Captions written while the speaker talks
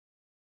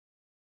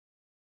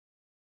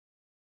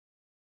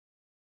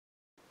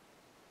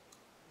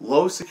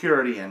Low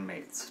security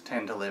inmates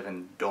tend to live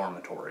in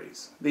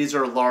dormitories. These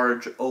are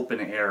large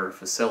open-air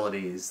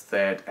facilities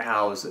that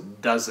house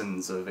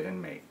dozens of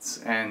inmates,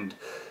 and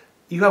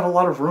you have a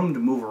lot of room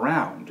to move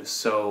around,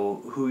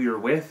 so who you're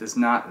with is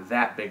not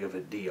that big of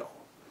a deal.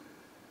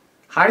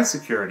 High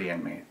security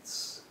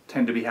inmates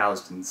tend to be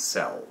housed in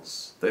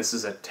cells. This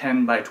is a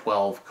 10 by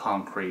 12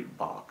 concrete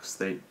box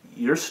that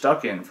you're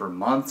stuck in for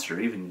months or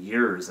even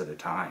years at a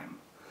time.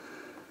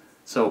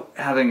 So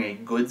having a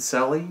good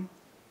cellie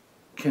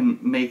can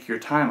make your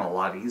time a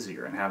lot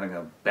easier, and having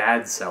a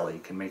bad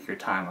cellie can make your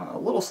time a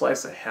little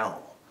slice of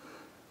hell.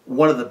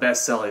 One of the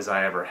best cellies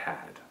I ever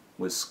had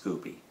was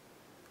Scooby.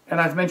 And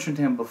I've mentioned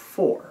him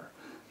before.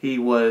 He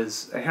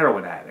was a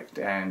heroin addict,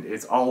 and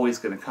it's always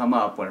going to come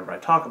up whenever I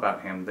talk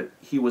about him that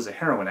he was a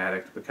heroin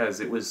addict because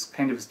it was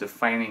kind of his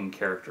defining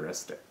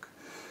characteristic.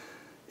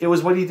 It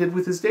was what he did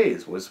with his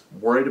days, was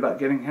worried about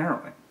getting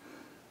heroin.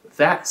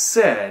 That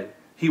said,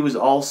 he was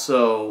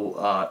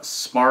also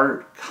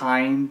smart,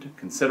 kind,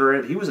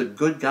 considerate. He was a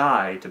good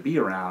guy to be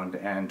around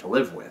and to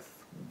live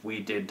with. We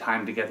did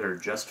time together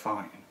just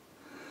fine.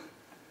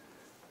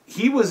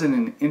 He was in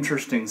an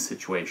interesting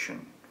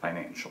situation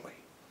financially.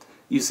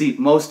 You see,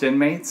 most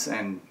inmates,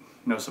 and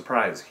no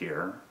surprise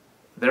here,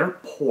 they're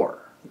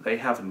poor. They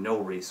have no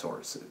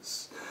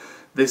resources.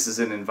 This is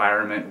an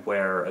environment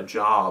where a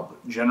job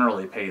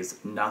generally pays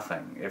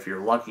nothing. If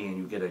you're lucky and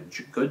you get a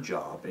good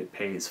job, it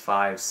pays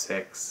 5,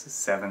 6,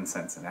 7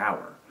 cents an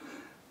hour.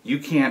 You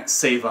can't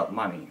save up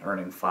money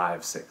earning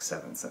 5, 6,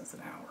 7 cents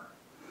an hour.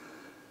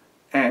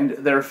 And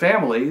their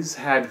families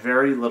had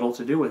very little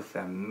to do with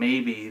them.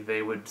 Maybe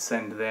they would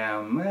send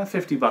them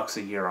 50 bucks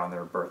a year on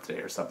their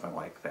birthday or something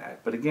like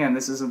that. But again,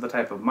 this isn't the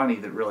type of money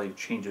that really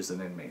changes an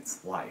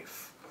inmate's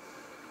life.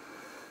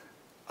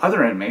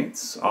 Other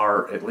inmates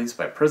are, at least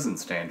by prison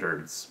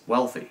standards,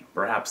 wealthy.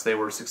 Perhaps they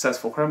were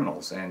successful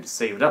criminals and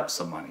saved up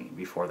some money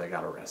before they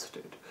got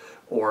arrested.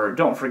 Or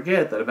don't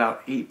forget that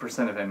about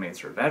 8% of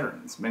inmates are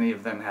veterans. Many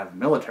of them have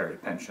military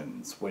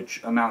pensions,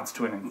 which amounts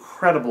to an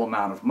incredible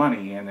amount of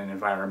money in an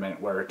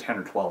environment where $10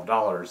 or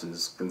 $12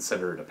 is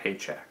considered a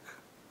paycheck.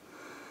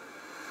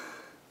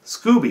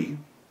 Scooby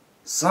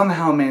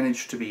somehow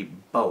managed to be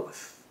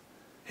both.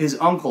 His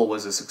uncle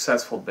was a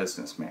successful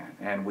businessman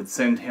and would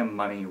send him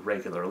money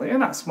regularly,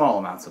 and not small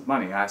amounts of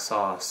money. I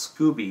saw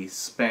Scooby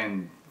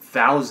spend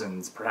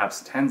thousands,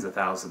 perhaps tens of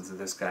thousands of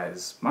this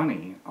guy's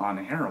money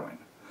on heroin.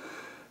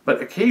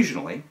 But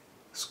occasionally,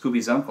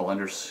 Scooby's uncle,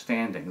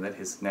 understanding that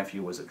his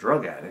nephew was a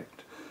drug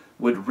addict,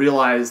 would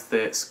realize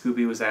that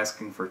Scooby was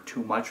asking for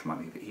too much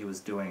money, that he was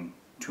doing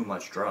too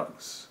much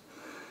drugs.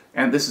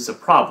 And this is a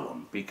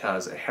problem,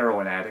 because a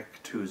heroin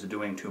addict who's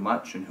doing too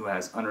much and who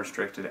has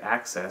unrestricted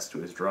access to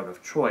his drug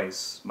of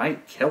choice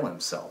might kill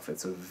himself.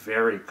 It's a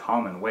very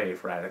common way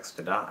for addicts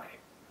to die.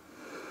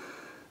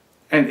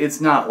 And it's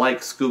not like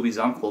Scooby's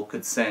uncle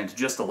could send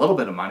just a little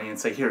bit of money and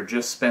say, here,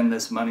 just spend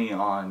this money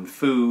on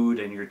food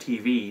and your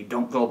TV,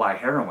 don't go buy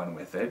heroin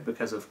with it,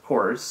 because of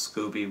course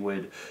Scooby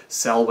would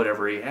sell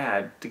whatever he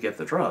had to get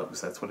the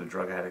drugs. That's what a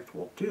drug addict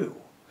will do.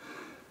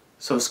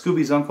 So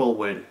Scooby's uncle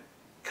would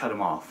cut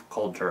him off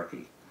cold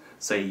turkey.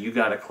 Say, you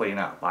gotta clean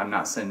up. I'm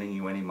not sending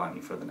you any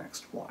money for the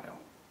next while.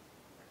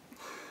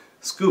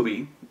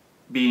 Scooby,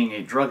 being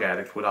a drug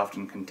addict, would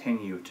often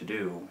continue to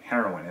do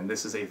heroin, and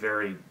this is a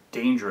very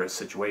dangerous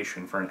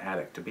situation for an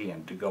addict to be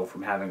in, to go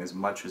from having as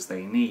much as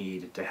they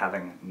need to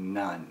having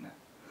none.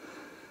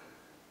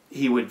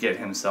 He would get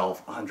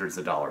himself hundreds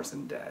of dollars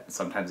in debt,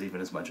 sometimes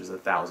even as much as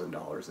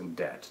 $1,000 in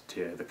debt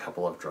to the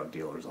couple of drug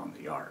dealers on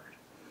the yard.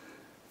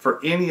 For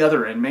any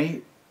other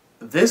inmate,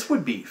 this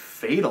would be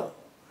fatal.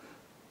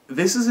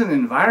 This is an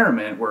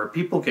environment where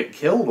people get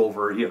killed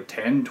over, $10,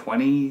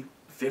 $20,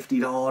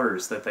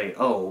 $50 that they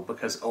owe,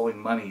 because owing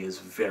money is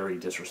very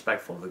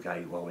disrespectful to the guy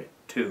you owe it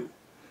to.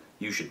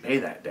 You should pay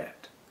that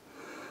debt.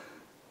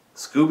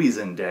 Scooby's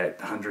in debt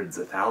hundreds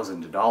of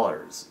thousands of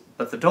dollars,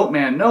 but the dope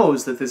man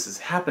knows that this has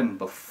happened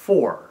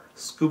before.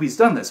 Scooby's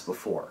done this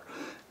before,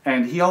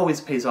 and he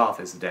always pays off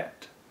his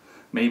debt.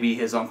 Maybe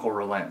his uncle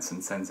relents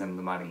and sends him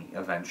the money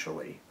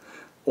eventually.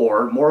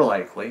 Or, more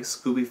likely,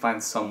 Scooby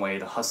finds some way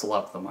to hustle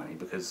up the money,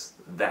 because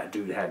that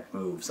dude had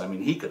moves. I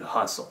mean, he could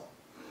hustle.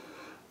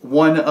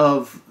 One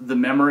of the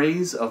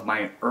memories of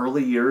my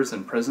early years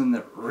in prison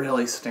that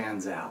really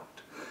stands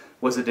out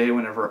was a day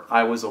whenever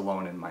I was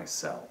alone in my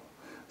cell.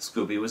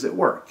 Scooby was at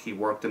work. He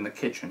worked in the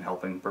kitchen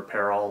helping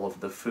prepare all of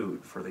the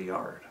food for the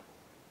yard.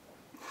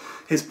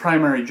 His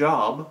primary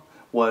job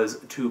was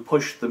to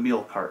push the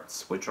meal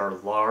carts, which are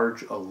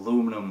large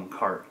aluminum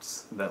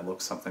carts that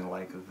look something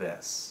like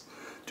this,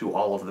 to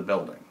all of the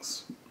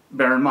buildings.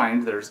 Bear in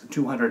mind, there's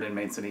 200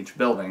 inmates in each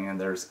building, and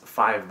there's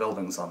 5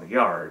 buildings on the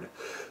yard.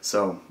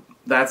 So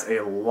that's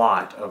a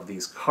lot of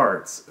these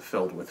carts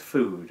filled with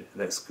food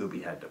that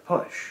Scooby had to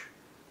push.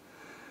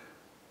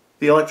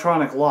 The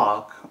electronic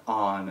lock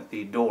on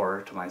the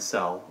door to my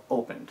cell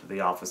opened. The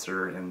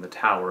officer in the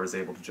tower is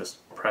able to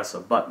just press a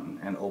button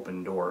and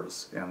open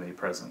doors in the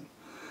prison.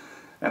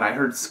 And I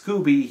heard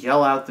Scooby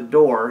yell out the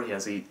door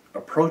as he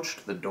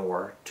approached the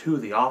door to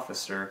the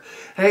officer,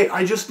 "Hey,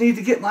 I just need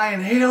to get my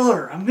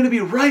inhaler. I'm going to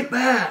be right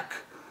back."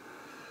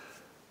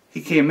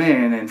 He came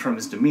in, and from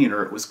his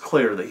demeanor, it was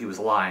clear that he was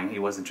lying. He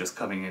wasn't just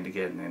coming in to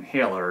get an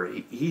inhaler.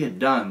 He had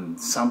done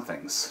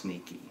something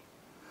sneaky.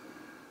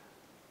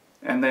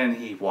 And then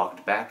he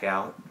walked back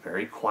out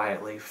very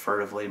quietly,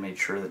 furtively, made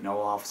sure that no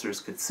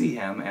officers could see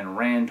him, and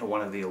ran to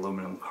one of the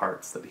aluminum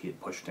carts that he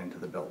had pushed into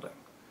the building.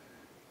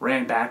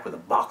 Ran back with a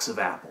box of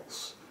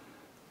apples.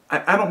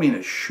 I don't mean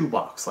a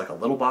shoebox, like a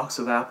little box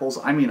of apples.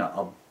 I mean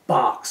a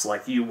box,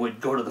 like you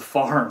would go to the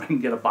farm and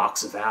get a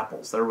box of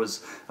apples. There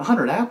was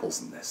 100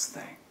 apples in this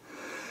thing.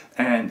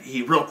 And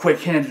he real quick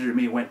handed it to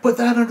me and went, "Put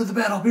that under the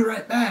bed, I'll be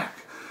right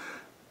back."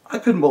 I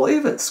couldn't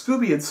believe it.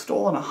 Scooby had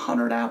stolen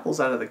 100 apples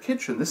out of the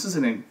kitchen. This is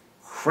an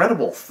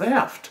incredible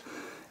theft.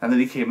 And then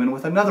he came in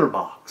with another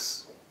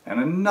box, and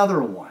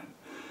another one.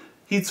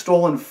 He'd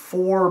stolen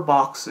 4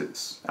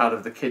 boxes out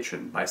of the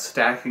kitchen by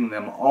stacking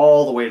them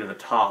all the way to the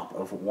top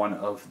of one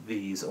of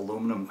these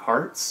aluminum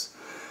carts,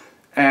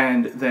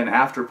 and then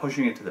after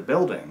pushing it to the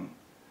building,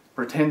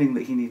 pretending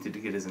that he needed to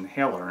get his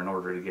inhaler in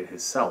order to get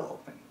his cell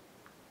open.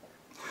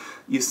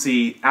 You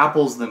see,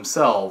 apples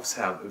themselves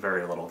have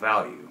very little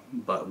value,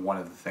 but one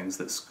of the things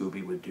that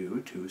Scooby would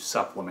do to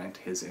supplement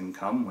his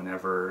income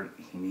whenever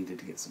he needed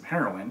to get some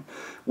heroin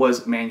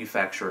was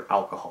manufacture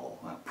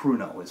alcohol.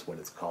 Pruno is what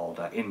it's called.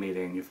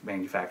 Inmate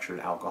manufactured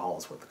alcohol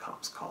is what the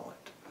cops call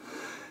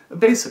it.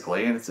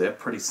 Basically, and it's a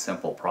pretty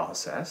simple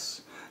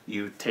process,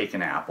 you take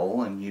an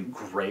apple and you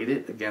grate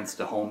it against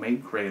a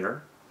homemade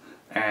grater,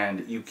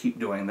 and you keep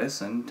doing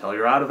this until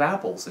you're out of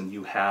apples, and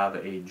you have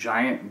a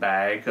giant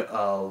bag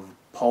of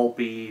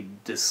pulpy,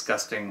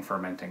 disgusting,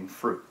 fermenting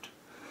fruit.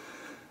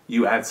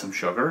 You add some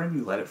sugar and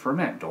you let it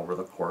ferment over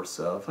the course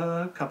of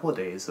a couple of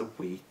days, a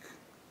week.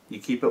 You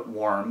keep it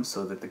warm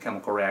so that the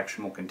chemical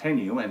reaction will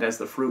continue, and as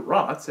the fruit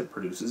rots, it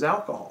produces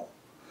alcohol.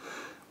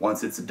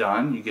 Once it's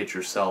done, you get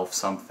yourself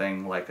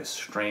something like a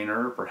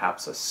strainer,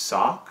 perhaps a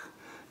sock.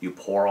 You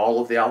pour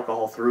all of the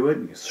alcohol through it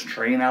and you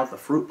strain out the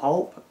fruit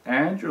pulp,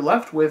 and you're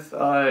left with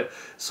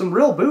some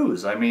real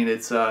booze. I mean,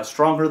 it's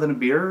stronger than a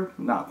beer,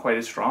 not quite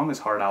as strong as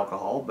hard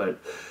alcohol, but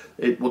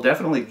it will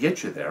definitely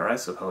get you there, I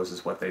suppose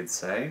is what they'd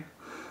say.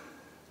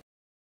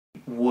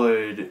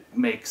 Would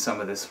make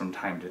some of this from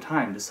time to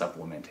time to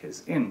supplement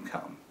his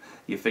income.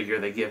 You figure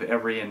they give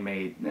every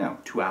inmate,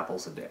 2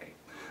 apples a day.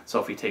 So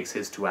if he takes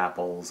his 2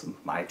 apples and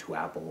my 2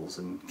 apples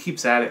and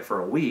keeps at it for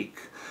a week,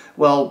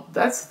 well,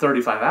 that's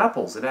 35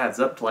 apples. It adds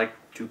up to like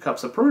 2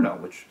 cups of Pruno,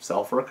 which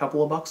sell for a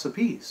couple of bucks a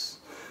piece.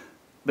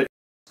 But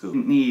he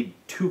didn't need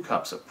 2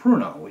 cups of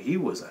Pruno. He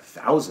was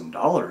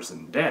 $1,000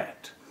 in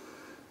debt.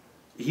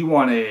 He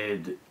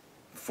wanted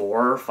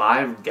 4 or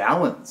 5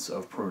 gallons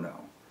of Pruno.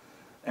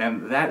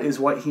 And that is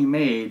what he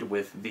made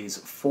with these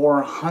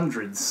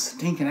 400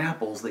 stinking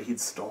apples that he'd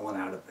stolen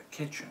out of the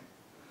kitchen.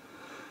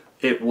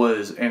 It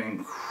was an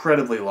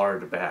incredibly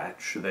large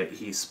batch that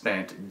he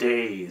spent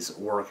days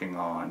working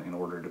on in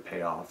order to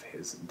pay off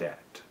his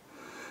debt.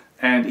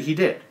 And he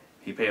did.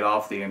 He paid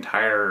off the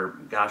entire,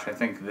 gosh, I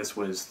think this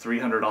was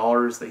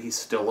 $300 that he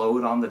still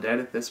owed on the debt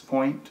at this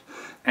point,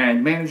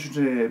 and managed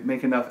to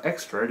make enough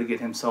extra to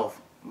get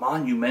himself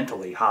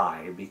monumentally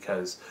high,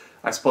 because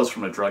I suppose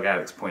from a drug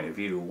addict's point of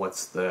view,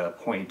 what's the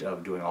point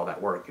of doing all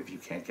that work if you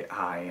can't get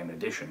high in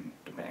addition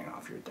to paying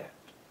off your debt?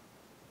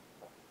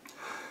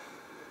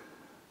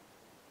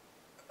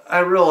 I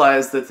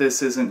realize that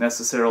this isn't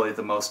necessarily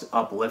the most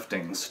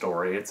uplifting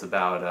story. It's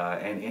about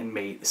an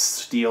inmate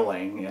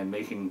stealing and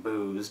making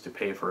booze to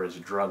pay for his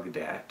drug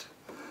debt.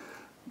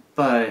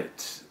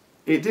 But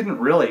it didn't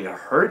really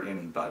hurt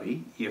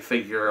anybody. You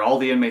figure all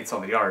the inmates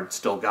on the yard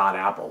still got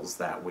apples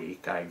that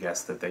week. I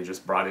guess that they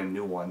just brought in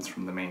new ones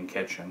from the main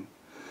kitchen.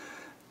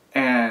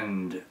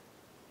 And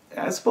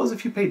I suppose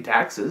if you paid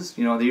taxes,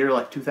 the year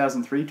like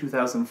 2003,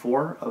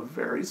 2004, a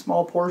very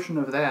small portion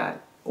of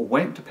that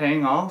went to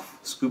paying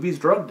off Scooby's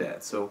drug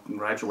debt, so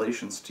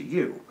congratulations to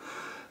you.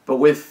 But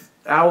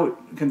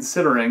without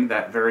considering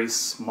that very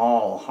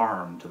small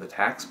harm to the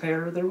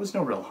taxpayer, there was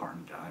no real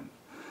harm done.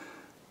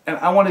 And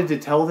I wanted to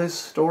tell this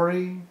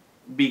story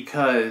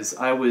because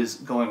I was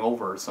going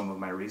over some of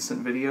my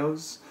recent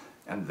videos,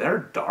 and they're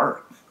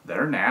dark,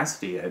 they're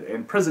nasty,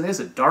 and prison is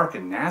a dark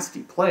and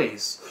nasty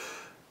place,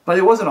 but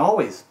it wasn't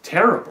always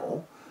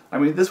terrible. I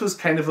mean, this was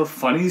kind of a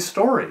funny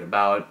story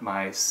about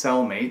my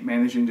cellmate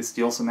managing to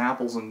steal some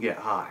apples and get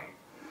high.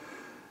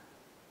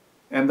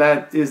 And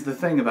that is the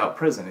thing about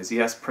prison, is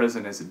yes,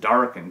 prison is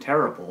dark and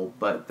terrible,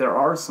 but there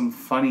are some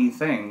funny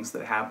things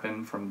that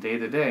happen from day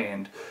to day,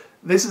 and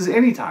this is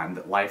any time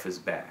that life is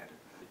bad.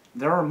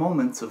 There are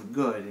moments of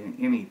good in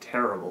any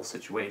terrible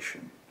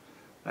situation.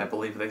 I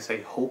believe they say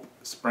hope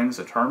springs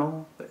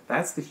eternal.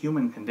 That's the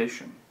human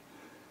condition.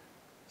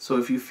 So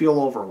if you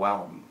feel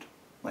overwhelmed,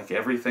 like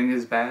everything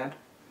is bad,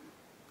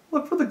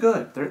 look for the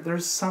good.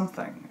 There's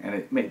something, and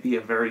it may be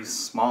a very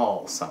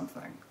small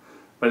something,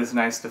 but it's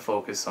nice to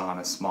focus on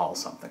a small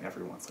something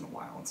every once in a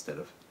while instead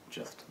of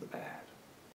just the bad.